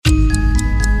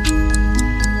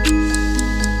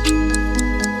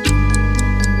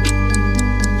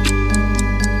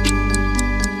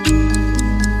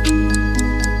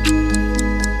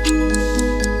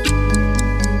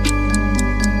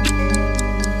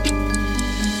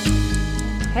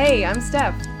Hey, I'm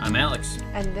Steph. I'm Alex.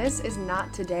 And this is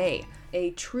Not Today,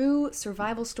 a true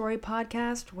survival story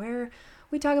podcast where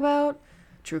we talk about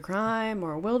true crime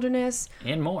or wilderness.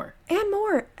 And more. And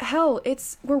more. Hell,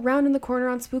 we're rounding the corner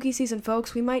on spooky season,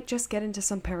 folks. We might just get into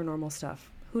some paranormal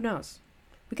stuff. Who knows?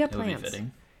 We got plans. It would be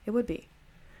fitting. It would be.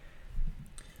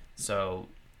 So,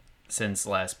 since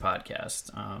last podcast,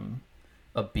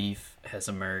 a beef has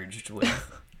emerged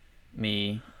with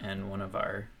me and one of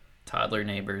our toddler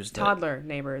neighbors.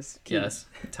 Key. Yes,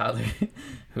 toddler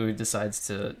who decides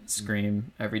to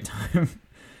scream every time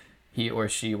he or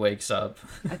she wakes up.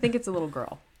 I think it's a little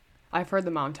girl. I've heard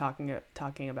the mom talking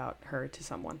about her to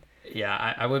someone.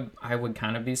 Yeah, I would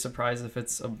kind of be surprised if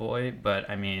it's a boy, but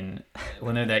I mean,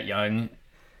 when they're that young,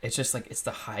 it's just like it's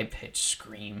the high pitched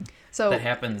scream that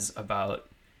happens about.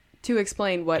 To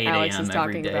explain what Alex is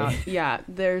talking about, yeah,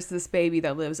 there's this baby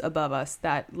that lives above us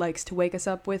that likes to wake us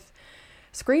up with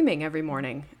screaming every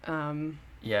morning.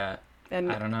 Yeah, and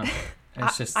I don't know.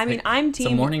 It's just. I'm team. It's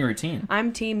a morning routine.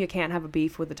 I'm team. You can't have a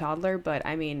beef with a toddler, but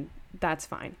I mean that's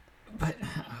fine. But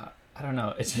I don't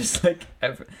know. It's just like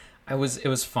it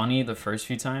was funny the first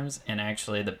few times, and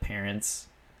actually the parents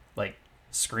like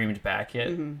screamed back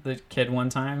at the kid one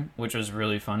time, which was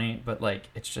really funny. But like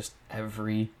it's just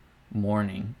every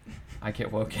morning I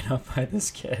get woken up by this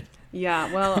kid.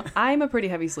 Yeah, well, I'm a pretty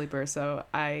heavy sleeper, so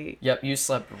Yep, you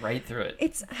slept right through it.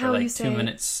 It's how for you say 2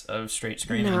 minutes of straight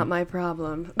screaming. Not my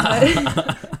problem.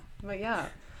 But, but yeah,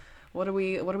 what do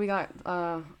we got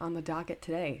on the docket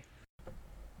today?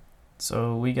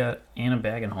 So we got Anna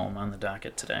Bågenholm on the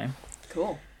docket today.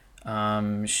 Cool.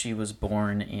 She was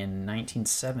born in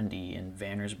 1970 in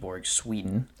Vänersborg,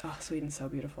 Sweden. Oh, Sweden's so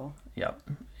beautiful. Yep,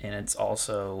 and it's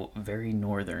also very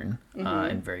northern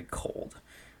and very cold.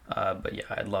 But yeah,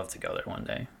 I'd love to go there one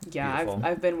day. Yeah,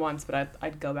 I've been once, but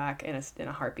I'd go back in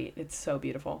a heartbeat. It's so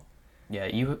beautiful. Yeah,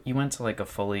 you went to like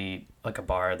a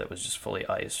bar that was just fully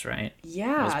ice, right?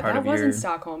 Yeah, that was in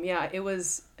Stockholm. Yeah, it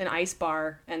was an ice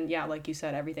bar, and yeah, like you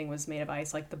said, everything was made of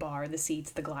ice, like the bar, the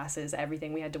seats, the glasses,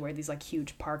 everything. We had to wear these like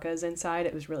huge parkas inside.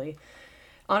 It was really,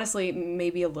 honestly,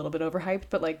 maybe a little bit overhyped,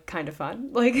 but like kind of fun.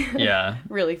 Like yeah,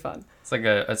 really fun.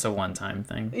 It's a one-time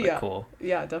thing. But yeah, cool.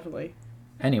 Yeah, definitely.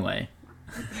 Anyway,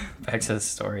 back to the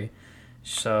story.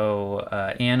 So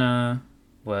Anna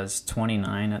was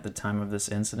 29 at the time of this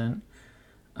incident.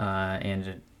 And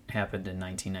it happened in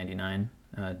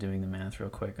 1999, doing the math real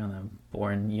quick on the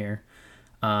born year.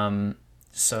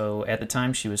 So at the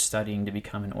time she was studying to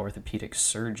become an orthopedic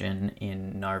surgeon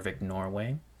in Narvik,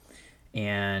 Norway.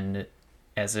 And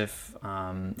as if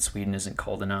Sweden isn't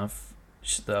cold enough,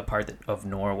 the part of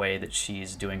Norway that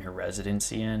she's doing her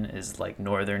residency in is like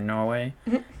northern Norway.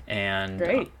 And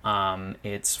great.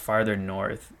 It's farther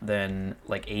north than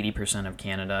like 80% of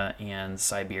Canada and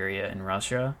Siberia and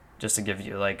Russia. Just to give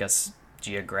you like a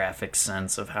geographic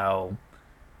sense of how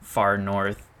far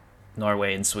north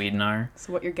Norway and Sweden are.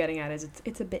 So what you're getting at is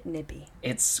it's a bit nippy.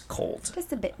 It's cold.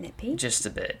 Just a bit nippy. Just a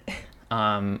bit.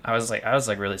 I was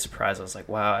really surprised. I was like,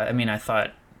 wow. I mean, I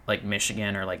thought like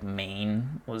Michigan or like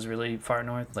Maine was really far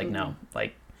north. Like no,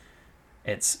 like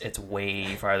it's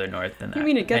way farther north than that. You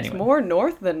mean it gets more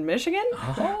north than Michigan?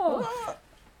 Oh,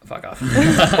 fuck off.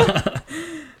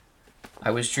 I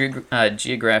was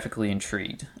geographically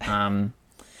intrigued. In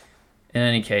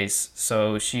any case,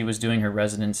 so she was doing her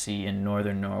residency in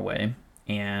northern Norway,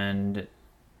 and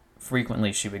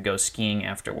frequently she would go skiing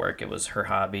after work. It was her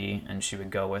hobby, and she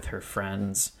would go with her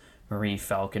friends, Marie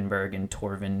Falkenberg and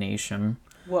Torvin Nasham.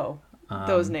 Whoa,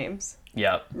 those names.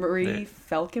 Yep. Marie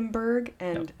Falkenberg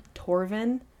and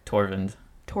Torvin. Torvind.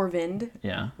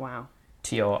 Yeah. Wow.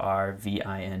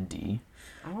 Torvind.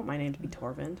 I want my name to be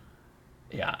Torvind.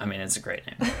 Yeah, I mean, it's a great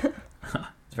name.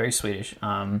 It's very Swedish.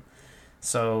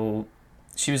 So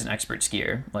she was an expert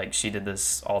skier. Like, she did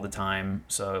this all the time.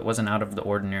 So it wasn't out of the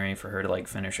ordinary for her to, like,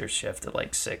 finish her shift at,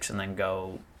 like, 6 and then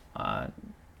go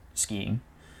skiing.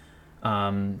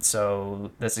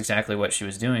 So that's exactly what she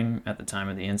was doing at the time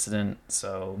of the incident.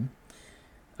 So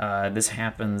this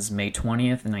happens May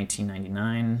 20th,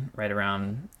 1999, right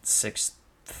around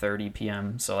 6:30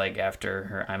 p.m. So like after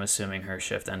her, I'm assuming her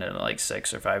shift ended at like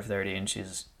 6 or 5:30, and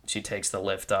she takes the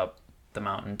lift up the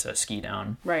mountain to ski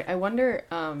down. Right. I wonder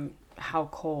how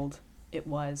cold it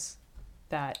was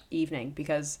that evening,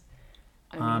 because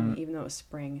I mean, even though it was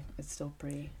spring, it's still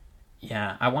pretty.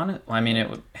 Yeah,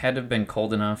 it had to have been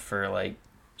cold enough for like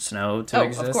snow to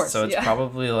exist. Of course, so it's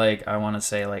probably like, I want to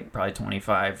say like probably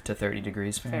 25 to 30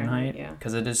 degrees Fahrenheit. Yeah.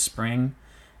 Because it is spring.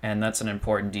 And that's an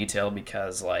important detail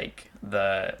because like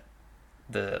the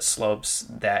slopes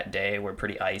that day were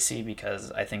pretty icy,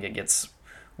 because I think it gets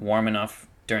warm enough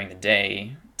during the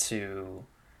day to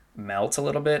melt a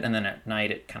little bit, and then at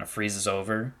night it kind of freezes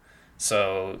over.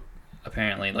 So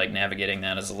apparently, like, navigating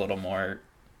that is a little more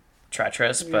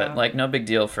treacherous, but like no big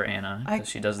deal for Anna because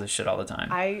she does this shit all the time.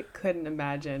 I couldn't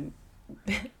imagine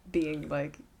being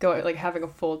like going like having a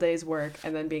full day's work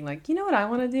and then being like, you know what I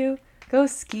want to do? Go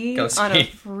ski on a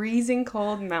freezing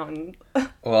cold mountain.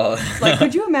 Well, like,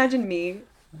 could you imagine me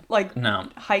like no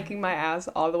hiking my ass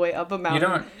all the way up a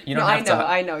mountain? You don't have to.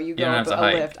 I know you go up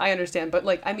a lift. I understand, but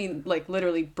like I mean like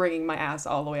literally bringing my ass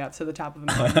all the way up to the top of a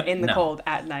mountain in the cold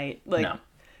at night. Like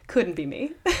couldn't be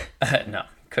me. No,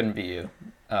 couldn't be you.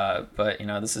 But you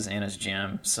know, this is Anna's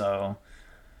gym, so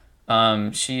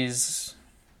she's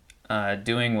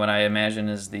doing what I imagine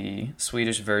is the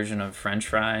Swedish version of French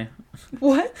fry.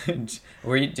 What?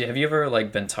 Have you ever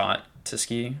like been taught to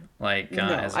ski? Like no,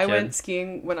 as a kid? I went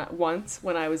skiing once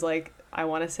when I was like I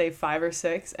want to say 5 or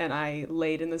 6, and I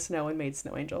laid in the snow and made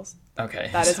snow angels. Okay,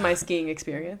 that is my skiing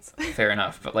experience. Fair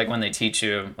enough, but like when they teach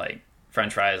you like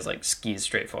French fries, like skis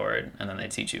straightforward, and then they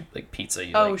teach you like pizza.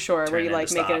 You, sure, where you like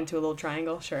make it into a little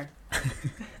triangle. Sure,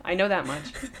 I know that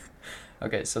much.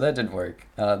 Okay, so that didn't work.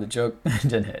 The joke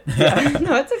didn't hit. Yeah.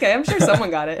 No, it's okay. I'm sure someone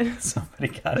got it. Somebody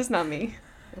got it. Just not me.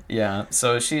 Yeah,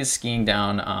 so she's skiing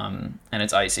down, and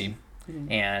it's icy,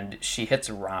 and she hits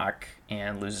a rock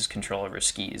and loses control of her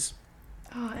skis.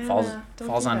 Oh, Anna,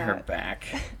 falls on her back.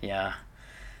 Yeah,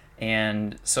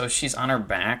 and so she's on her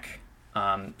back,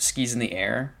 skis in the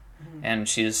air, and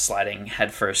she's sliding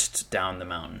headfirst down the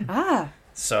mountain.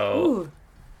 So, ooh.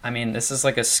 I mean, this is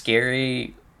like a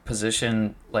scary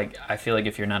position. Like, I feel like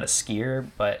if you're not a skier,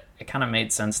 but it kind of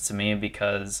made sense to me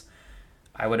because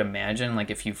I would imagine like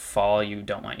if you fall, you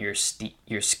don't want your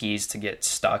skis to get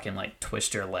stuck and like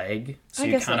twist your leg. So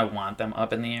you kind of want them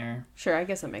up in the air. Sure, I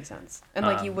guess that makes sense. And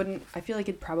like you wouldn't. I feel like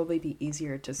it'd probably be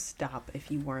easier to stop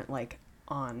if you weren't like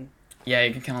on. Yeah,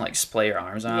 you can kind of like splay your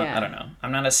arms out. Yeah. I don't know.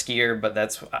 I'm not a skier, but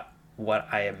that's what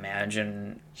I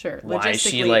imagine. Sure. Why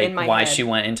she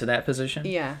went into that position.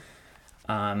 Yeah.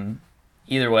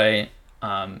 Either way,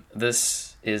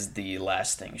 this is the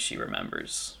last thing she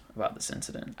remembers about this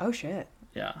incident. Oh shit.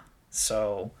 Yeah.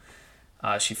 So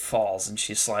she falls and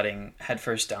she's sliding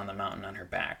headfirst down the mountain on her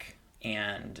back,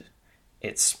 and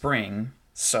it's spring,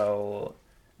 so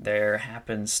there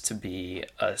happens to be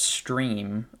a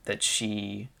stream that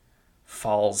she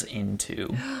falls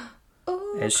into.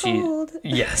 Cold.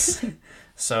 Yes.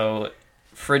 So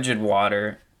frigid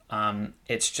water.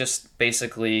 It's just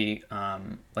basically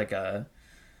like a,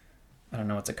 I don't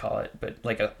know what to call it, but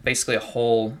like basically a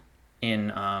hole in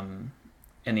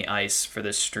the ice for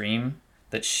this stream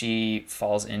that she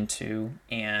falls into,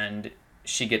 and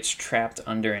she gets trapped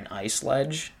under an ice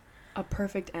ledge. A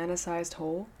perfect Anna-sized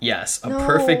hole? Yes, a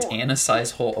perfect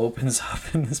Anna-sized hole opens up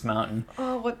in this mountain.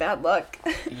 Oh, what bad luck.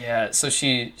 Yeah, so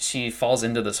she falls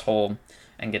into this hole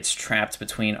and gets trapped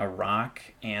between a rock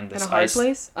and this ice. In a hard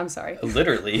place? I'm sorry.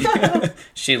 Literally.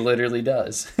 She literally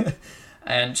does.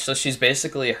 And so she's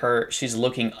basically she's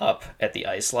looking up at the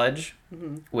ice ledge,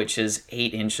 which is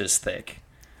 8 inches thick.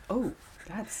 Oh,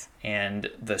 that's... And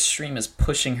the stream is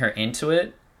pushing her into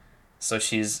it. So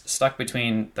she's stuck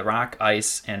between the rock,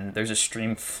 ice, and there's a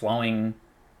stream flowing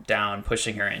down,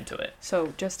 pushing her into it.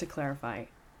 So just to clarify,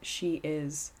 she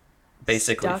is...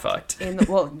 basically fucked.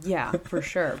 Well, yeah, for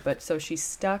sure. But so she's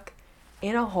stuck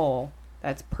in a hole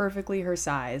that's perfectly her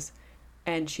size,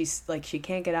 and she's like, she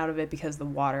can't get out of it because the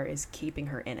water is keeping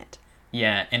her in it.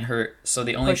 Yeah, and so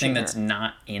the only thing that's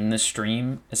not in the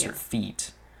stream is her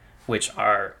feet, which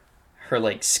are her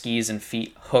like skis and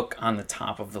feet hook on the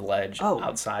top of the ledge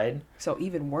outside. So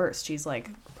even worse, she's like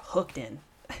hooked in.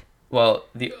 Well,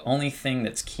 the only thing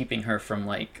that's keeping her from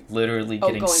like literally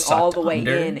getting going sucked all the way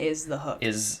under in is the hook.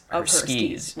 Is her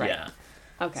skis. Right. Yeah.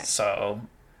 Okay. So,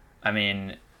 I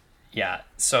mean, yeah.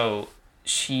 So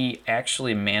she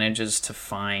actually manages to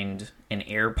find an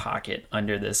air pocket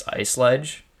under this ice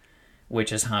ledge,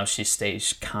 which is how she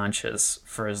stays conscious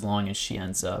for as long as she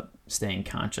ends up staying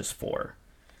conscious for.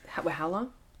 How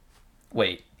long?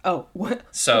 Wait. Oh, what?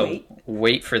 So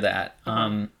wait for that.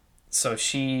 So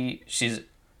she's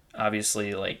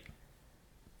obviously like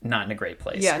not in a great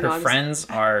place. Yeah, her friends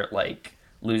are like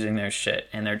losing their shit,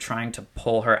 and they're trying to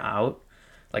pull her out.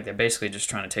 Like they're basically just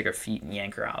trying to take her feet and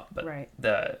yank her out. But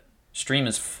the stream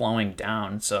is flowing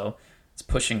down, so it's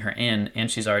pushing her in,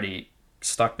 and she's already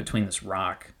stuck between this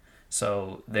rock.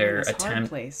 So their hard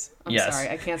place. I'm sorry,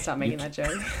 I can't stop making that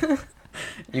joke.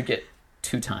 You get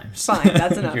 2 times. Fine,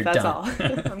 that's enough. That's all.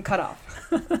 I'm cut off.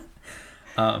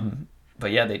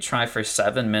 But yeah, they try for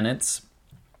 7 minutes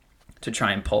to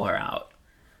try and pull her out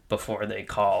before they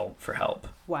call for help.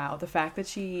 Wow, the fact that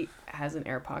she has an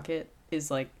air pocket is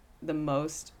like the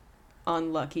most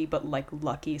unlucky but like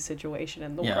lucky situation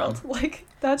in the Yeah. world. Like,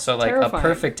 that's So like terrifying. a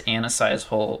perfect Anna-sized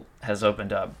hole has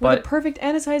opened up, With but a perfect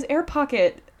Anna-sized air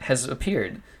pocket. has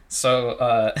appeared.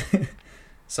 So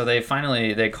so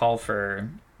they call for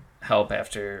help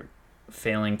after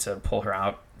failing to pull her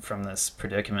out from this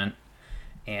predicament,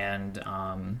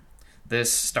 and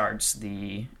this starts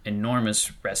the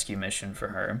enormous rescue mission for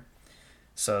her.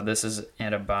 So this is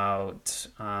at about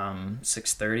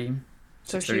 6:30.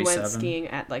 So she went skiing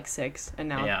at like 6, and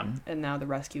now the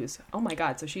rescue is... Oh my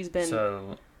god! So she's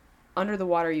been under the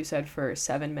water. You said for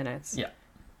 7 minutes. Yeah.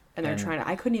 And they're trying to...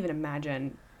 I couldn't even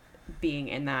imagine being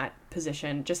in that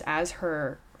position just as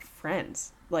her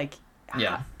friends. Like,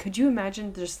 could you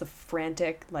imagine just the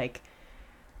frantic, like,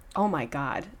 oh my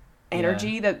god,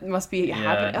 energy that must be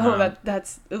happening? Oh,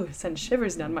 that's it sends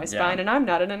shivers down my spine, and I'm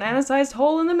not in an Anna-sized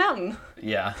hole in the mountain.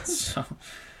 Yeah. So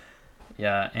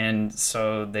and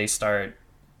so they start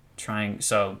trying.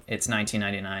 So it's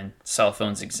 1999. Cell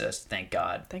phones exist, thank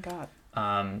God. Thank God.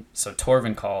 So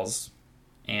Torvin calls,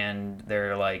 and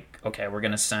they're like, okay, we're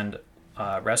gonna send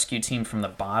a rescue team from the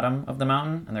bottom of the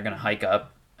mountain, and they're gonna hike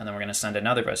up, and then we're gonna send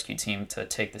another rescue team to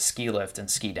take the ski lift and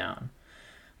ski down.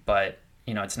 But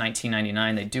it's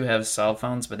 1999. They do have cell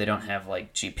phones, but they don't have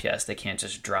like GPS. They can't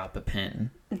just drop a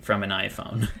pin from an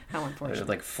iPhone. How unfortunate. Or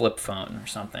like flip phone or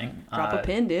something. Drop a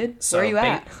pin, dude. So where are you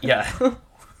at? Yeah.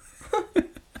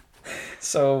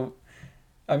 So,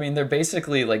 I mean, they're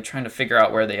basically like trying to figure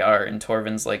out where they are, and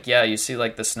Torvin's like, yeah, you see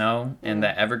like the snow and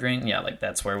that evergreen? Yeah, like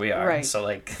that's where we are. Right. So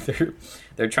like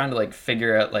they're trying to like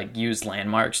figure out, like use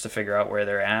landmarks to figure out where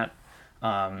they're at.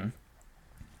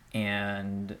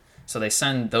 And so they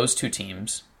send those two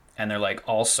teams, and they're like,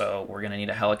 also, we're going to need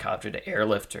a helicopter to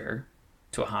airlift her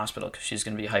to a hospital because she's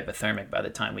going to be hypothermic by the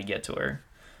time we get to her.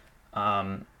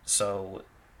 So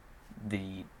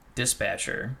the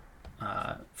dispatcher,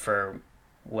 for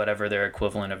whatever their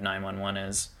equivalent of 911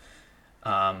 is,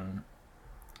 Torvin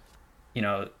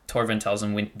tells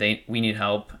him we need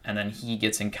help, and then he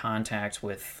gets in contact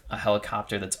with a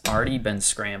helicopter that's already been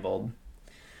scrambled.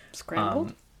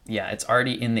 Scrambled? Yeah, it's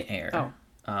already in the air. Oh.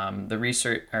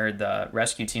 The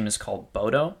rescue team is called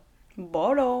Bodo.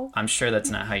 Bodo. I'm sure that's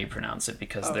not how you pronounce it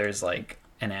because there's like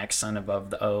an accent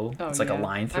above the O. It's like a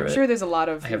line through it. I'm sure there's a lot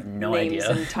of I have no names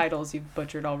idea. and titles you've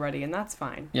butchered already, and that's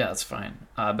fine. Yeah, that's fine.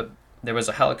 But there was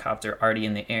a helicopter already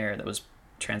in the air that was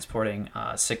transporting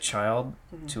a sick child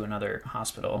to another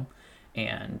hospital,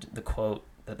 and the quote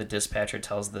that the dispatcher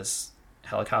tells this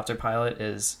helicopter pilot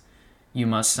is, "You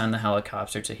must send the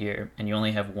helicopter to here, and you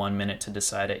only have 1 minute to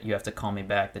decide it. You have to call me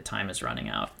back. The time is running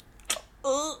out."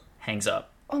 Hangs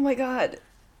up. Oh my god.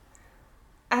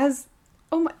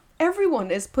 Everyone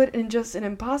is put in just an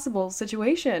impossible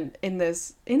situation in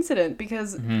this incident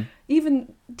because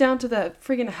even down to the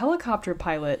friggin' helicopter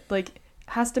pilot, like,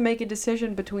 has to make a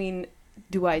decision between,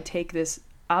 do I take this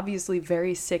obviously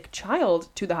very sick child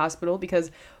to the hospital? Because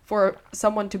for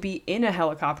someone to be in a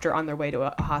helicopter on their way to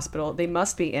a hospital, they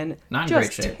must be in Not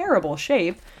just great shape. terrible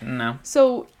shape. No.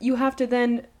 So you have to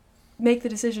then make the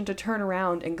decision to turn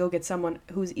around and go get someone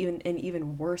who's in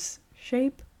even worse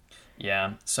shape.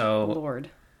 Yeah. So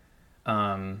Lord.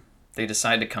 they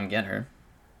decide to come get her.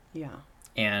 Yeah.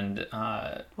 And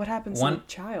what happens to the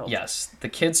child? Yes, the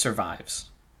kid survives.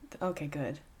 Okay,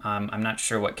 good. I'm not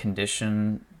sure what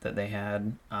condition that they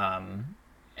had.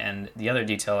 And the other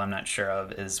detail I'm not sure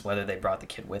of is whether they brought the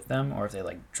kid with them or if they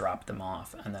like dropped them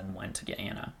off and then went to get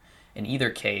Anna. In either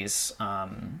case,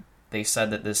 they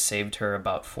said that this saved her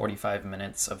about 45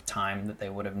 minutes of time that they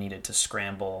would have needed to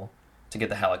scramble to get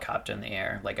the helicopter in the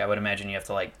air. Like, I would imagine you have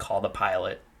to like call the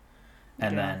pilot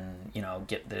and then,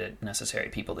 get the necessary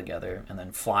people together and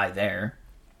then fly there.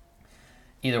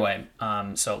 Either way,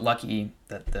 so lucky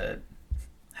that the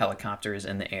helicopter is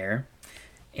in the air,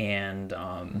 and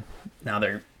now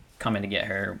they're coming to get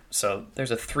her. So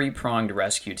there's a 3-pronged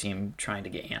rescue team trying to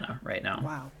get Anna right now.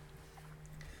 Wow.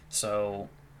 So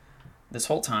this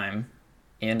whole time,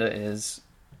 Anna is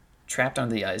trapped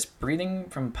under the ice, breathing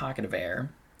from a pocket of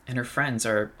air, and her friends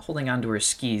are holding onto her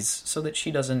skis so that she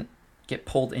doesn't get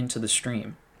pulled into the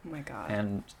stream. Oh my god.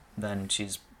 And then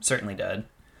she's certainly dead.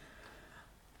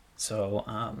 So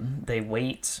they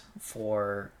wait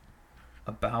for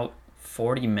about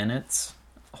 40 minutes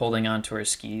holding onto her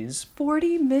skis.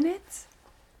 40 minutes?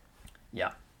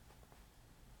 Yeah.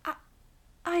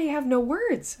 I have no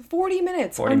words. 40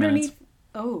 minutes 40 underneath. minutes.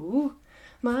 Oh,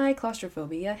 my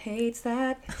claustrophobia hates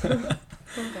that. Oh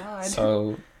god.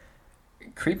 So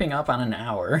creeping up on an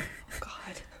hour. Oh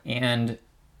god. And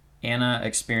Anna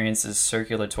experiences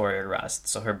circulatory arrest,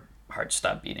 so her heart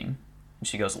stopped beating, and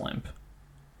she goes limp.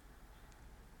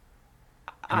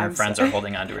 And her friends are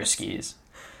holding onto her skis.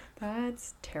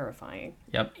 That's terrifying.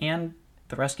 Yep, and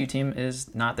the rescue team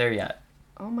is not there yet.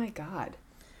 Oh my God.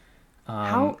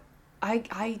 How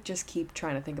I just keep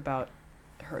trying to think about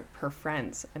her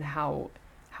friends and how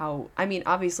I mean,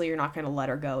 obviously you're not going to let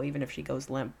her go even if she goes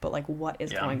limp, but like what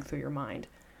is going through your mind?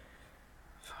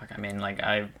 Fuck, I mean, like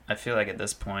I feel like at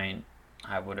this point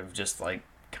I would have just like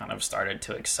kind of started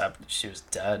to accept that she was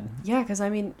dead. Yeah, because I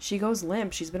mean, she goes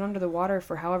limp. She's been under the water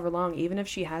for however long. Even if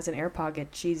she has an air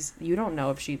pocket, you don't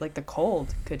know if she, like, the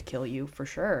cold could kill you for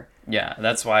sure. Yeah,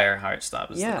 that's why her heart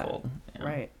stopped, is the cold. Yeah.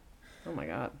 Right. Oh my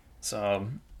God. So,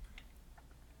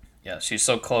 yeah, she's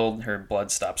so cold, her blood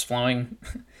stops flowing.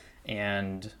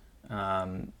 And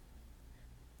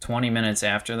 20 minutes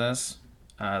after this,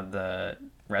 the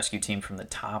rescue team from the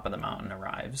top of the mountain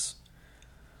arrives.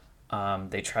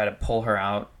 They try to pull her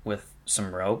out with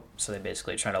some rope. So they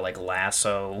basically try to like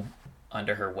lasso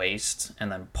under her waist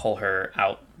and then pull her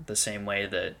out the same way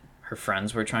that her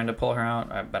friends were trying to pull her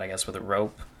out. But I guess with a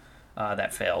rope,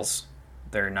 that fails.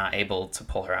 They're not able to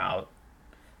pull her out.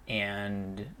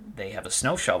 And they have a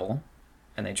snow shovel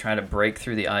and they try to break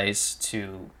through the ice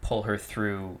to pull her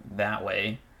through that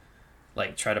way.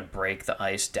 Like try to break the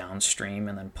ice downstream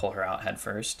and then pull her out head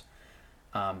first.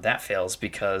 That fails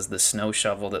because the snow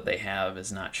shovel that they have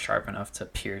is not sharp enough to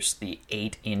pierce the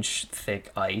 8-inch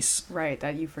thick ice. Right,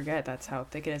 that you forget that's how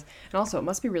thick it is. And also, it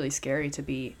must be really scary to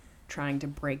be trying to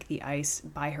break the ice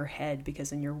by her head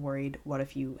because then you're worried, what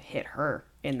if you hit her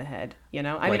in the head, you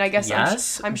know? I mean, I guess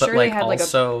yes, I'm sure they had like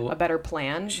a better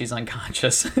plan. She's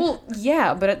unconscious. Well,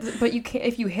 yeah, but you can't,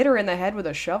 if you hit her in the head with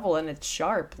a shovel and it's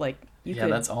sharp, like you could... Yeah,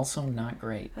 that's also not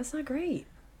great. That's not great.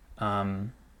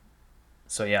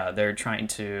 So yeah, they're trying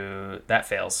to... That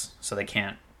fails, so they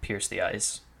can't pierce the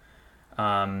ice.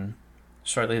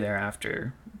 Shortly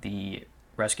thereafter, the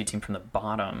rescue team from the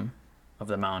bottom of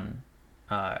the mountain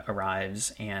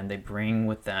arrives, and they bring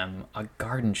with them a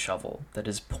garden shovel that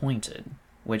is pointed,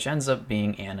 which ends up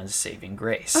being Anna's saving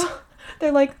grace.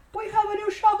 They're like, we have a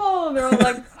new shovel! And they're all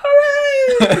like,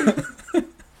 hooray!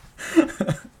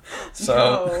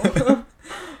 So,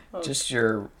 just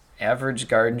your average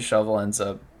garden shovel ends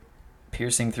up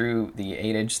piercing through the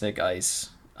 8-inch thick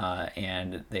ice,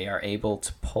 and they are able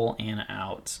to pull Anna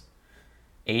out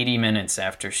 80 minutes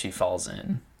after she falls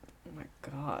in. Oh my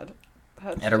God.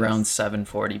 At around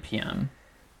 7:40 p.m.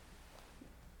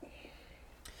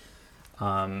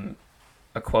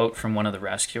 A quote from one of the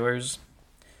rescuers: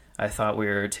 "I thought we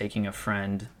were taking a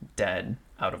friend dead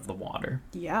out of the water."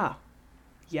 Yeah.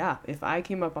 Yeah. If I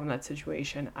came up on that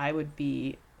situation, I would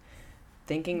be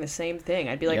thinking the same thing.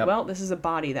 I'd be like, well, this is a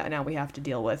body that now we have to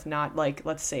deal with, not like,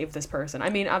 let's save this person. I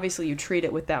mean, obviously you treat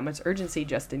it with that much urgency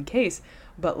just in case,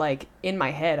 but like in my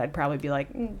head, I'd probably be like,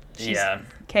 she's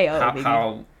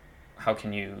KO. How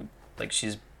can you, like,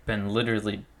 she's been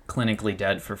literally clinically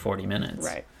dead for 40 minutes.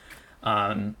 Right.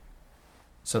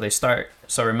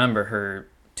 So remember, her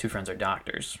two friends are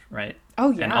doctors, right?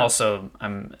 Oh, yeah. And also,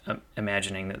 I'm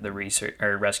imagining that the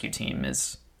rescue team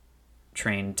is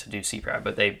trained to do CPR,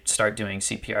 but they start doing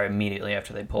CPR immediately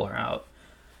after they pull her out.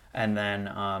 And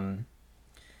then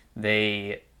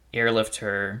they airlift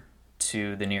her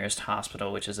to the nearest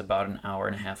hospital, which is about an hour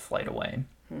and a half flight away.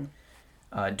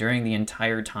 During the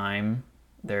entire time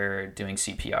they're doing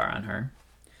CPR on her,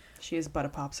 she is but a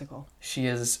popsicle.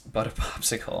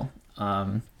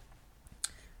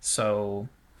 So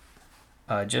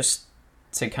just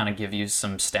to kind of give you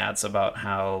some stats about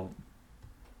how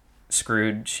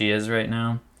screwed she is right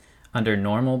now. Under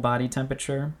normal body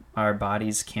temperature, our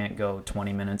bodies can't go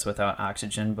 20 minutes without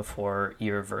oxygen before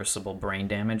irreversible brain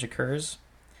damage occurs.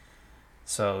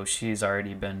 So she's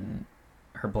already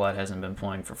her blood hasn't been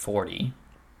flowing for 40,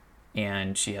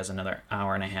 and she has another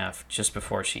hour and a half just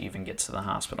before she even gets to the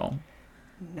hospital.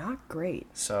 Not great.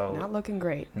 So not looking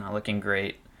great.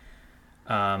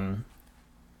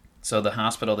 So the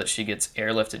hospital that she gets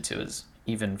airlifted to is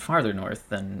even farther north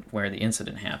than where the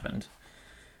incident happened.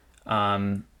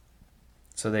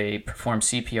 So they perform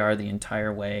CPR the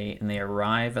entire way, and they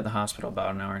arrive at the hospital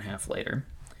about an hour and a half later,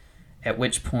 at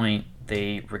which point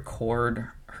they record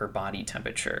her body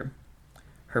temperature.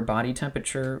 Her body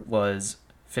temperature was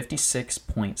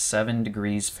 56.7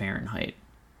 degrees Fahrenheit.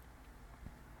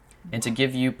 And to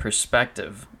give you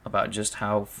perspective about just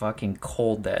how fucking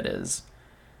cold that is,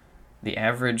 the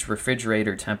average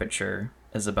refrigerator temperature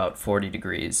is about 40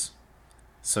 degrees.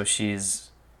 So she's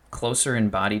closer in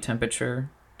body temperature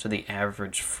to the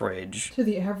average fridge. To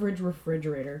the average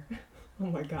refrigerator. Oh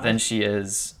my God. Than she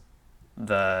is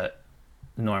the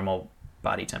normal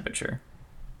body temperature.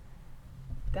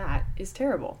 That is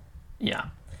terrible. Yeah.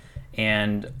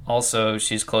 And also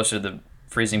she's closer to the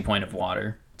freezing point of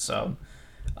water. So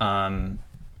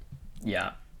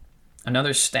Yeah.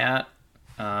 Another stat,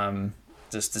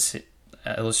 just to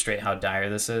illustrate how dire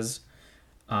this is.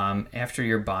 After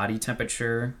your body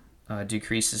temperature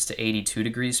decreases to 82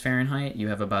 degrees Fahrenheit, you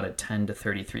have about a 10 to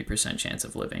 33% chance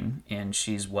of living, and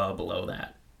she's well below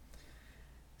that.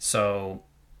 So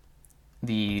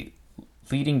the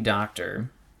leading doctor,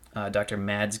 Dr.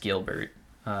 Mads Gilbert,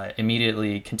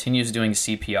 immediately continues doing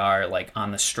CPR like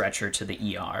on the stretcher to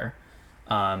the ER.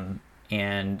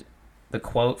 And the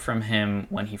quote from him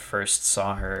when he first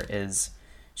saw her is,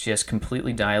 "She has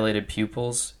completely dilated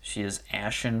pupils. She is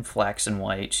ashen, flaxen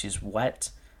white. She's wet.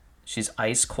 She's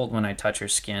ice cold when I touch her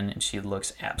skin, and she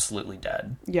looks absolutely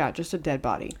dead." Yeah, just a dead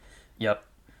body. Yep.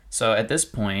 So at this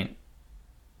point,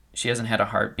 she hasn't had a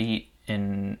heartbeat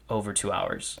in over 2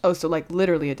 hours. Oh, so like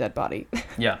literally a dead body.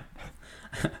 Yeah.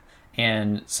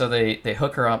 And so they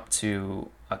hook her up to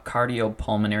a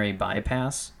cardiopulmonary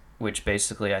bypass, which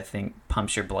basically I think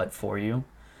pumps your blood for you.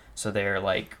 So they're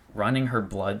like running her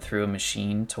blood through a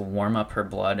machine to warm up her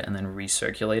blood and then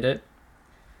recirculate it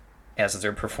as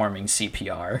they're performing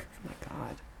CPR. Oh my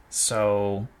God.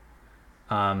 So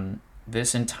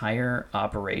this entire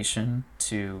operation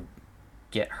to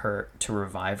get her, to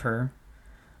revive her,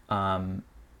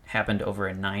 happened over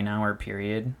a 9-hour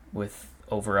period with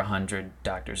over 100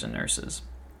 doctors and nurses.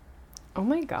 Oh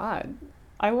my God.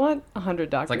 I want 100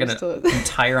 doctors it's like an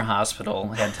entire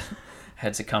hospital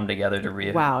had to come together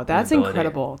to Wow, that's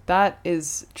incredible. That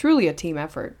is truly a team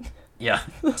effort. Yeah,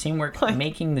 teamwork, like,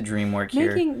 making the dream work here.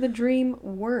 Making the dream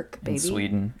work, baby. In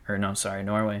Sweden,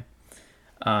 Norway.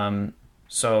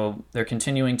 So they're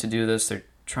continuing to do this. They're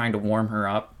trying to warm her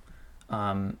up.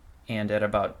 And at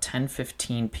about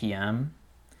 10:15 p.m.,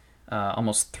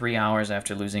 almost 3 hours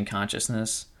after losing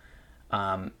consciousness,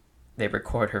 they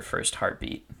record her first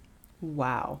heartbeat.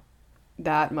 Wow.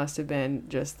 That must have been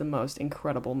just the most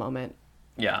incredible moment.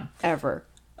 Yeah. Ever.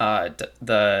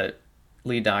 The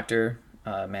lead doctor,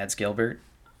 Mads Gilbert,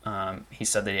 he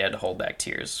said that he had to hold back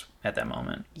tears at that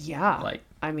moment. Yeah. Like,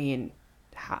 I mean,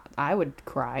 I would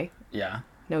cry. Yeah.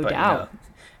 No doubt.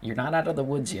 You're not out of the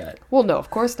woods yet. Well, no, of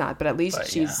cource not. But at least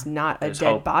she's not a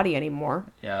dead body anymore.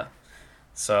 Yeah.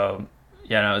 So,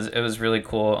 yeah, no, it was really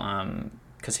cool.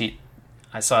 Because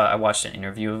I watched an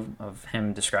interview of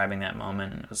him describing that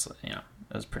moment, and it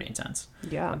was pretty intense.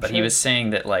 Yeah. But he was saying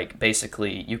that, like,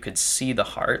 basically you could see the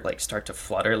heart, like, start to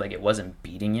flutter. Like, it wasn't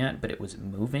beating yet, but it was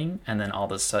moving. And then all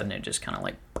of a sudden it just kind of,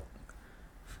 like,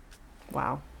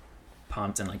 wow.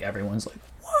 Pumped, and, like, everyone's like,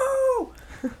 whoa!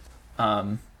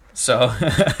 So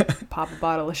pop a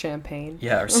bottle of champagne.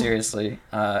 Yeah, seriously.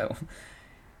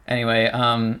 Anyway,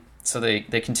 so they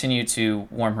continue to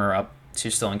warm her up.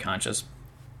 She's still unconscious.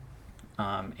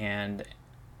 And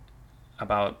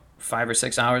about 5 or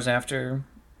 6 hours after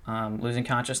losing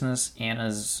consciousness,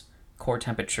 Anna's core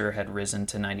temperature had risen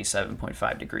to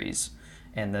 97.5 degrees.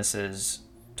 And this is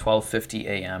 12:50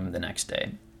 a.m. the next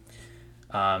day.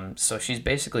 So she's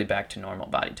basically back to normal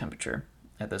body temperature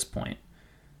at this point.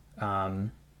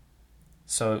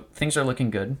 So things are looking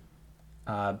good,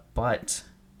 but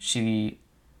she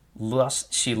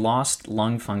lost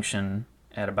lung function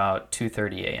at about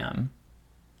 2:30 a.m.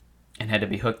 and had to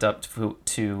be hooked up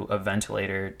to a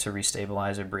ventilator to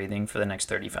restabilize her breathing for the next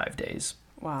 35 days.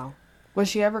 Wow. Was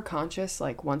she ever conscious,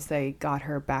 like, once they got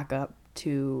her back up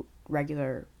to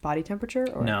regular body temperature?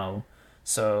 Or? No.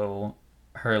 So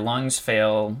her lungs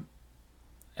fail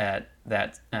at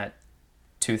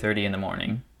 2:30 in the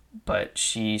morning, but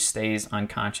she stays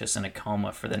unconscious in a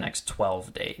coma for the next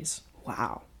 12 days.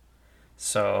 Wow.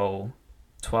 So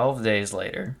 12 days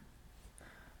later,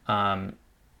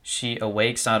 she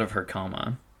awakes out of her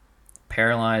coma,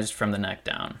 paralyzed from the neck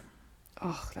down.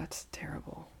 Oh, that's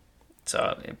terrible.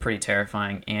 So pretty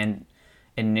terrifying. And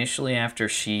initially after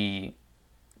she,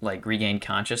 like, regained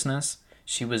consciousness,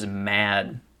 she was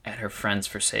mad at her friends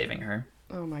for saving her.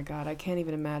 Oh my God, I can't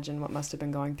even imagine what must have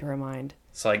been going through her mind.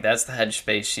 So, like, that's the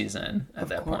headspace she's in at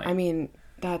that point. I mean,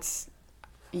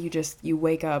 you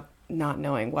wake up not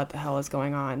knowing what the hell is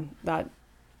going on. That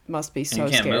must be so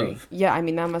scary. Move. Yeah, I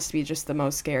mean, that must be just the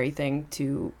most scary thing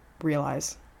to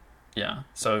realize. Yeah.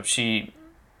 So she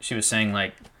was saying,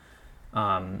 like,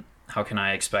 how can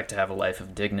I expect to have a life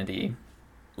of dignity,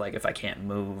 like, if I can't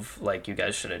move? Like, you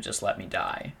guys should have just let me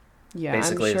die. Yeah,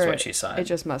 basically, I'm sure is what she said. It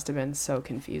just must have been so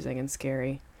confusing and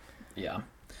scary. Yeah.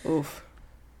 Oof.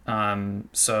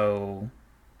 So,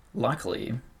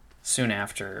 luckily, soon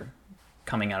after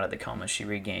coming out of the coma, she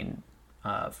regained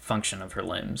function of her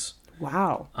limbs.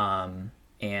 Wow.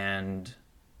 And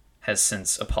has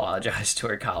since apologized to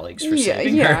her colleagues for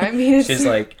saving her. Yeah, I mean, she's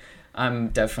like, I'm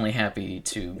definitely happy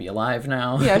to be alive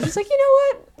now. Yeah, she's like, you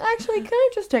know what? Actually, can I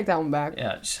just take that one back?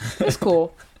 Yeah. It's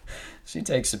cool. She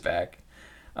takes it back.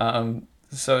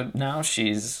 So now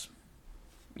she's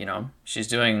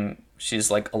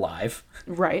like alive.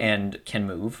 Right. And can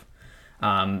move.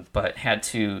 But had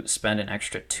to spend an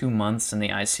extra 2 months in the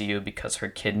ICU because her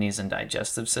kidneys and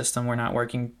digestive system were not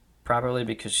working properly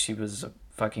because she was a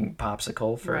fucking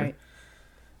popsicle for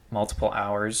multiple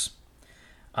hours.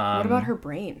 What about her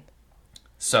brain?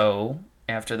 So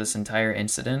after this entire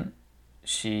incident,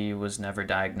 she was never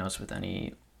diagnosed with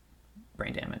any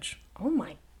brain damage. Oh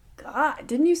my God.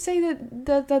 Didn't you say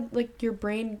that like your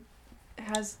brain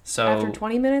has after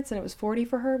 20 minutes and it was 40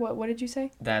 for her? What did you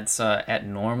say? That's at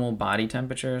normal body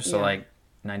temperature, so like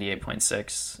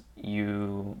 98.6,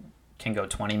 you can go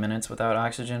 20 minutes without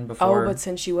oxygen before. Oh, but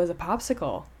since she was a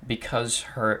popsicle. Because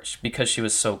she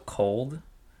was so cold,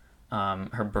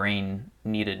 her brain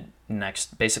needed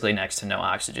basically next to no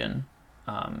oxygen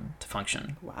to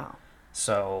function. Wow.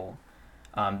 So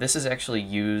this is actually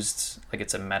used, like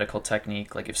it's a medical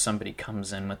technique. Like if somebody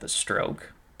comes in with a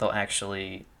stroke, they'll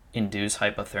actually induce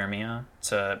hypothermia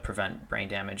to prevent brain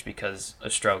damage because a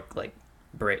stroke, like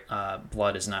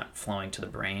blood is not flowing to the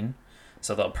brain.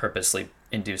 So they'll purposely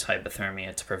induce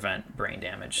hypothermia to prevent brain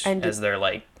damage as they're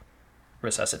like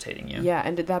resuscitating you. Yeah,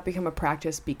 and did that become a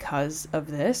practice because of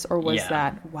this, or was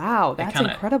that, wow, that's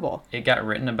incredible. It got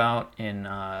written about in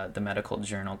the medical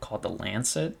journal called The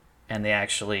Lancet, and they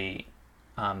actually,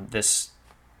 this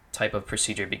type of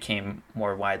procedure became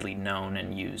more widely known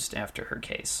and used after her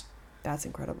case. That's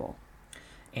incredible.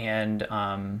 And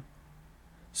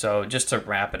so just to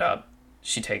wrap it up,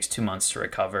 she takes 2 months to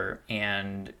recover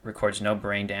and records no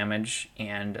brain damage.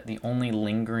 And the only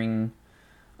lingering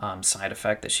side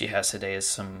effect that she has today is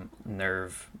some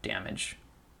nerve damage.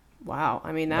 Wow.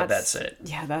 I mean, that's it.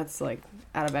 Yeah, that's like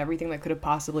out of everything that could have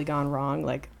possibly gone wrong.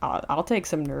 Like, I'll take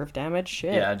some nerve damage.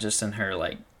 Shit. Yeah, just in her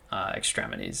like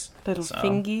extremities. Little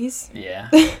fingies.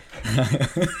 Yeah.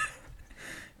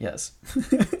 Yes.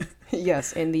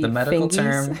 Yes, in the medical fingies.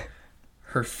 term,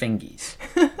 her fingies.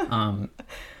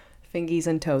 Fingies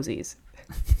and toesies.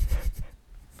 Oh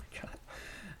my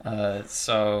God.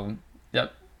 So,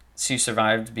 yep. She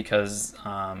survived because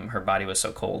her body was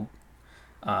so cold,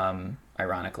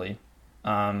 ironically.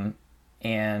 And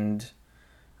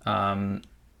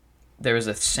there was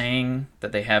a saying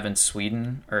that they have in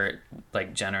Sweden, or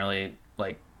like generally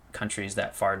like countries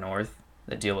that far north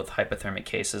that deal with hypothermic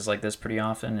cases like this pretty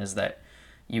often, is that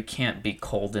you can't be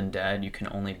cold and dead, you can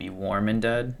only be warm and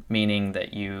dead, meaning that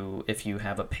if you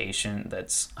have a patient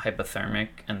that's hypothermic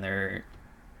and their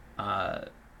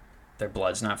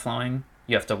blood's not flowing,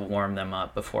 you have to warm them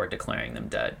up before declaring them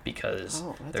dead, because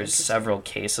there's several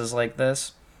cases like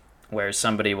this where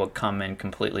somebody will come in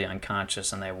completely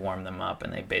unconscious and they warm them up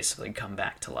and they basically come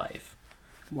back to life.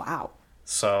 Wow.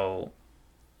 So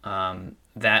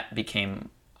that became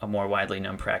a more widely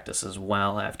known practice as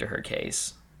well after her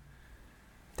case.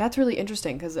 That's really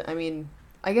interesting because, I mean,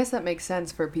 I guess that makes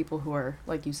sense for people who are,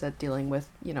 like you said, dealing with,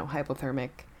 hypothermic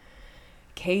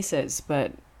cases,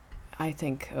 but I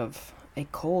think of a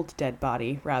cold dead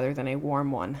body rather than a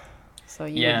warm one. So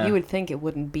you would think it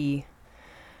wouldn't be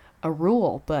a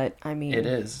rule, but I mean... It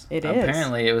is. It is.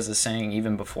 Apparently it was a saying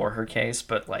even before her case,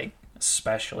 but like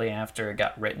especially after it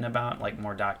got written about, like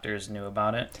more doctors knew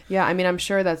about it. Yeah, I mean, I'm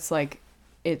sure that's like,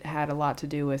 it had a lot to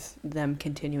do with them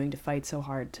continuing to fight so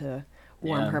hard to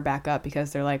warm her back up,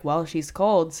 because they're like, well, she's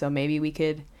cold, so maybe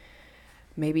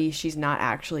she's not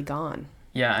actually gone.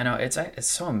 Yeah, I know. It's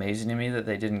so amazing to me that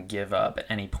they didn't give up at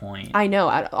any point. I know.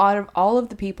 Out of all of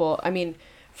the people, I mean,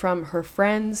 from her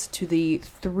friends to the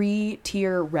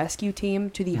 3-tier rescue team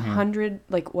to the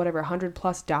 100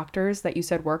 plus doctors that you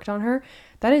said worked on her,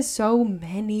 that is so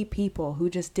many people who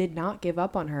just did not give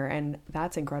up on her, and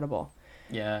that's incredible.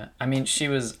 Yeah, I mean, she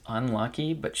was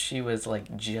unlucky, but she was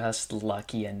like just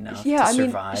lucky enough to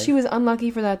survive. I mean, she was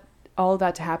unlucky for all of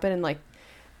that to happen and like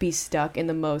be stuck in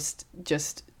the most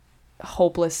just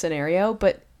hopeless scenario,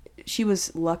 but she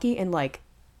was lucky in like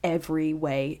every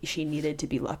way she needed to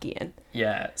be lucky in.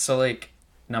 Yeah, so like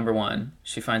number 1,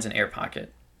 she finds an air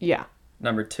pocket. Yeah.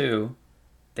 Number 2,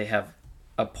 they have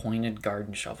a pointed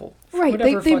garden shovel. For right.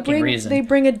 whatever fucking reason. They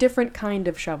bring a different kind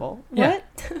of shovel. Yeah.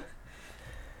 What?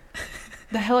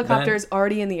 The helicopter is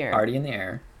already in the air. Already in the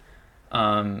air.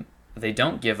 They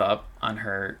don't give up on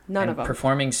her. None of them.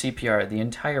 Performing CPR the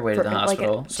entire way to the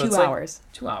hospital. So 2 hours.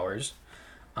 Like 2 hours.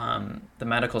 The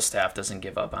medical staff doesn't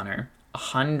give up on her.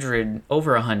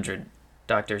 Over 100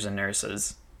 doctors and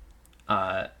nurses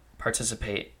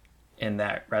participate in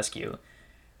that rescue.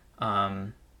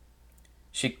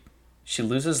 She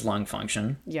loses lung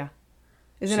function. Yeah.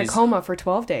 She's in a coma for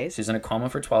 12 days. She's in a coma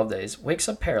for 12 days. Wakes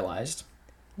up paralyzed.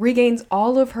 Regains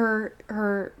all of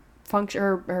her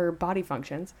her body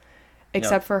functions,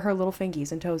 except for her little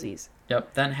fingies and toesies.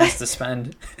 Yep. Then has to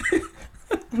spend.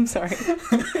 I'm sorry.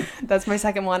 That's my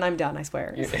second one. I'm done, I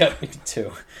swear. Yeah, me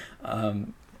too.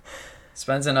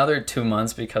 Spends another 2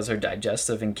 months because her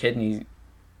digestive and kidney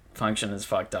function is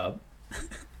fucked up.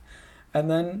 And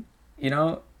then,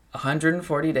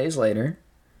 140 days later,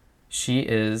 she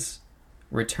is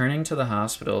returning to the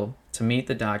hospital to meet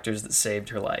the doctors that saved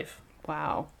her life.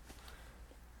 Wow.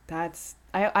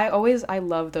 I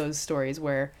love those stories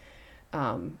where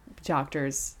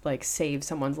doctors like save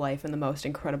someone's life in the most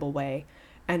incredible way,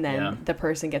 and then the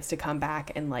person gets to come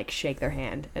back and like shake their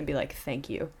hand and be like, thank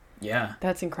you. Yeah.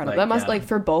 That's incredible. That must like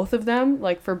for both of them,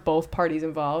 like for both parties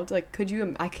involved, like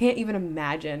I can't even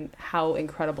imagine how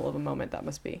incredible of a moment that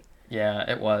must be. Yeah,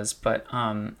 it was, but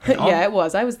yeah, it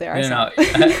was. I was there.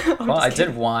 I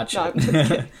did watch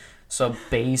it. So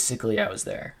basically I was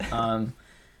there.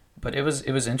 But it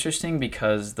was interesting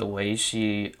because the way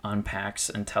she unpacks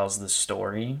and tells the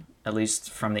story, at least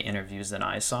from the interviews that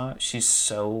I saw, she's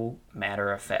so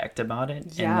matter of fact about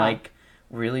it, and like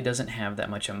really doesn't have that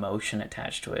much emotion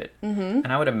attached to it. And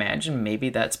I would imagine maybe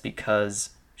that's because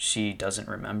she doesn't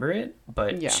remember it,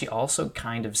 but she also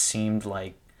kind of seemed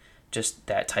like just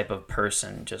that type of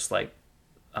person, just like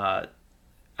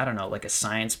I don't know, like a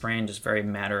science brain, just very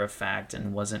matter of fact,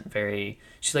 and wasn't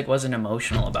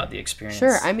emotional about the experience.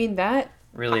 Sure, I mean that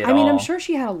really. I'm sure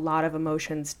she had a lot of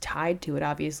emotions tied to it,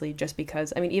 obviously, just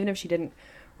because. I mean, even if she didn't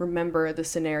remember the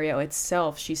scenario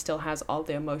itself, she still has all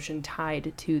the emotion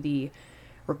tied to the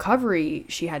recovery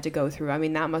she had to go through. I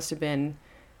mean, that must have been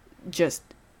just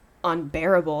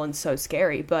unbearable and so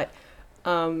scary. But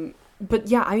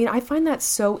yeah, I mean, I find that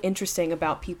so interesting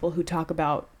about people who talk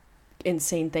about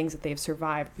insane things that they've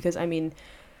survived, because I mean,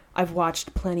 I've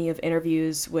watched plenty of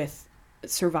interviews with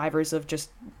survivors of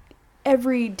just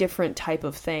every different type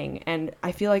of thing, and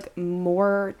I feel like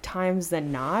more times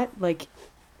than not, like,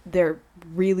 they're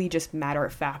really just matter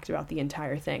of fact about the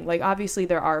entire thing. Like, obviously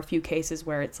there are a few cases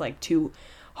where it's like too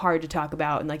hard to talk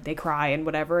about and like they cry and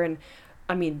whatever, and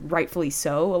I mean, rightfully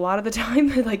so a lot of the time.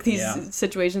 Like, these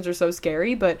situations are so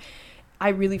scary, but I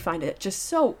really find it just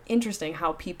so interesting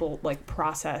how people like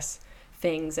process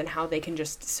things and how they can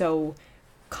just so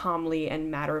calmly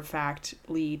and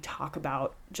matter-of-factly talk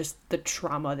about just the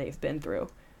trauma they've been through.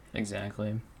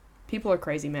 Exactly. People are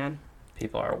crazy, man.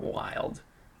 People are wild.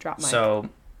 Drop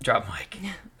mic.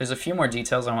 There's a few more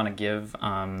details I want to give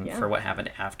for what happened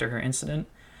after her incident.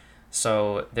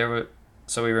 So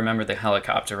we remember the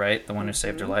helicopter, right? The one who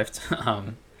saved her life.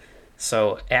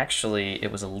 So actually,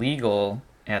 it was illegal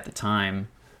at the time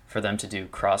for them to do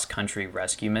cross-country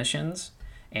rescue missions.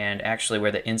 And actually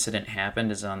where the incident happened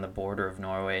is on the border of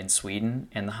Norway and Sweden.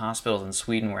 And the hospitals in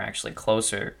Sweden were actually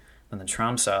closer than the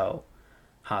Tromsø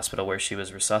hospital where she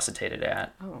was resuscitated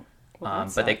at. Oh,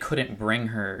 well, but they couldn't bring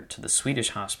her to the Swedish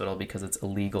hospital because it's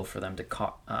illegal for them to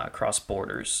cross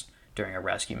borders during a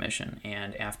rescue mission.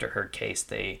 And after her case,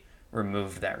 they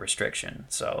removed that restriction.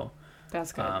 So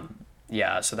that's good.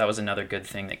 So that was another good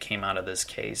thing that came out of this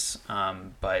case.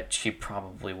 But she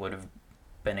probably would have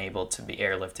been able to be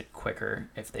airlifted quicker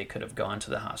if they could have gone to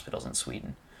the hospitals in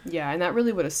Sweden. Yeah, and that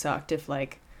really would have sucked if,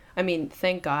 like, I mean,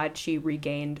 thank God she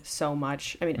regained so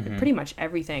much. I mean, pretty much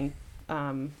everything,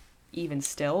 even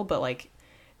still, but like,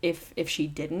 if she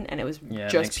didn't, and it was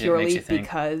just purely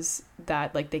because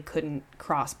that, like, they couldn't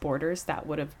cross borders, that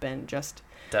would have been just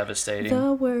devastating.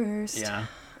 The worst. Yeah.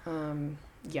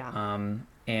 Yeah.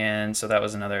 And so that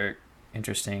was another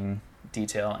interesting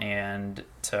detail. And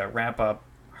to wrap up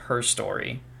her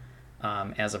story,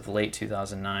 as of late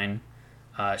 2009,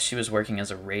 she was working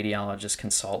as a radiologist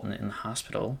consultant in the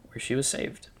hospital where she was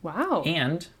saved. Wow.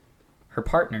 And her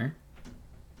partner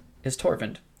is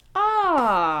Torvind.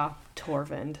 Ah,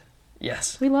 Torvind.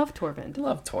 Yes. We love Torvind.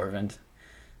 Love Torvind.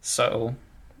 So,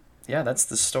 yeah, that's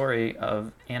the story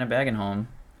of Anna Bågenholm,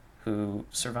 who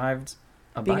survived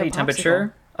a body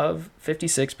temperature of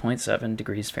 56.7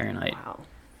 degrees Fahrenheit. Wow.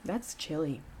 That's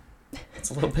chilly. It's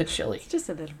a little bit chilly. It's just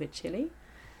a little bit chilly.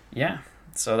 Yeah.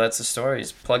 So that's the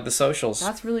stories. Plug the socials.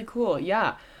 That's really cool.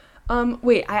 Yeah.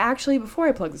 Wait, I actually, before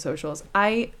I plug the socials,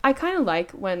 I kind of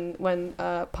like when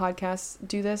podcasts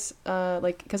do this,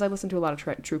 like, because I listen to a lot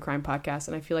of true crime podcasts,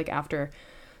 and I feel like after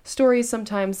stories,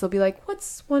 sometimes they'll be like,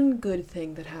 what's one good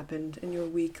thing that happened in your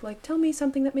week? Like, tell me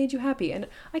something that made you happy. And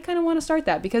I kind of want to start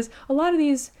that, because a lot of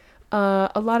these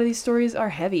stories are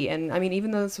heavy. And I mean,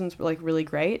 even though this one's like really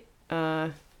great,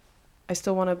 I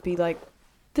still want to be like,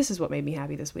 this is what made me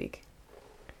happy this week.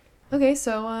 Okay,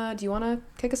 so do you want to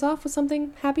kick us off with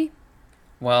something happy?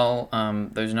 Well,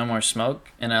 there's no more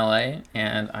smoke in LA,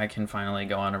 and I can finally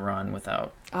go on a run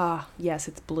without... Ah, yes,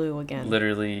 it's blue again.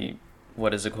 Literally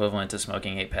what is equivalent to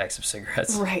smoking 8 packs of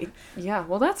cigarettes. Right. Yeah,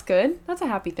 well, that's good. That's a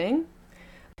happy thing.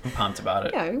 I'm pumped about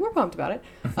it. Yeah, we're pumped about it.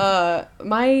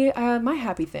 My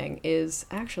happy thing is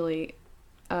actually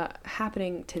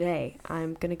happening today.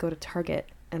 I'm going to go to Target,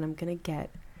 and I'm going to get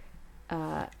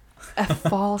a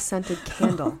fall-scented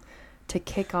candle to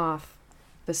kick off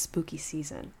the spooky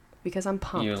season. Because I'm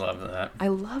pumped. You love that. I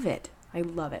love it. I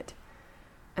love it.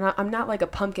 And I'm not like a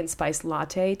pumpkin spice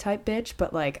latte type bitch,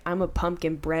 but like I'm a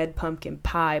pumpkin bread, pumpkin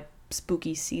pie,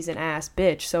 spooky season ass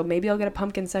bitch. So maybe I'll get a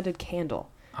pumpkin scented candle.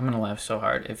 I'm going to laugh so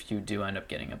hard if you do end up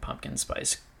getting a pumpkin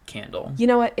spice candle. You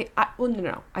know what?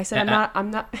 No. I said I'm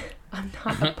not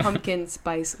a pumpkin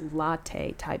spice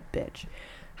latte type bitch.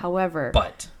 However,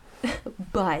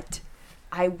 but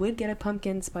I would get a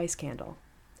pumpkin spice candle.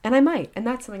 And I might. And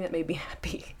that's something that made me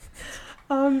happy.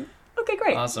 Okay,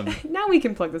 great. Awesome. Now we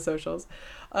can plug the socials.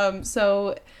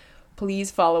 So please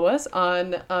follow us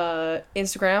on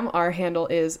Instagram. Our handle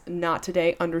is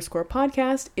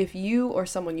nottoday_podcast. If you or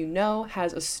someone you know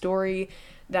has a story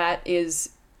that is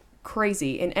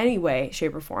crazy in any way,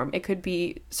 shape, or form, it could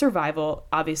be survival,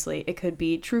 obviously. It could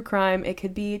be true crime. It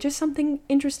could be just something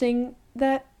interesting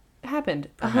that happened.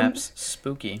 Perhaps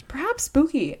spooky. Perhaps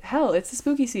spooky. Hell, it's the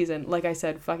spooky season. Like I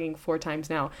said, fucking 4 times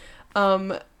now.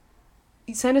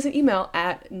 Send us an email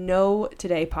at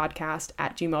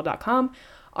notodaypodcast@gmail.com.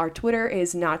 Our Twitter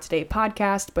is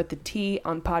nottodaypodcast, but the T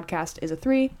on podcast is a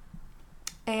 3.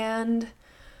 And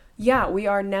yeah, we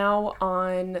are now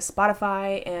on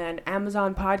Spotify and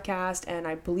Amazon Podcast, and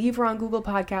I believe we're on Google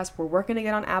Podcast. We're working to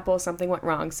get on Apple. Something went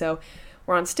wrong. So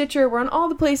we're on Stitcher. We're on all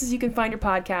the places you can find your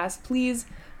podcast. Please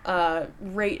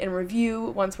rate and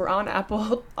review once we're on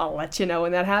Apple. I'll let you know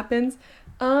when that happens.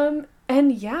 And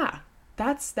yeah,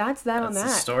 that's on that. That's the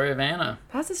story of Anna.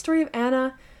 That's the story of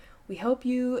Anna. We hope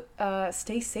you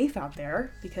stay safe out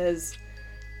there because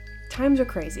times are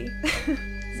crazy.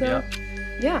 So, yep.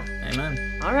 Yeah.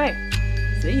 Amen. All right.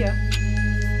 See ya.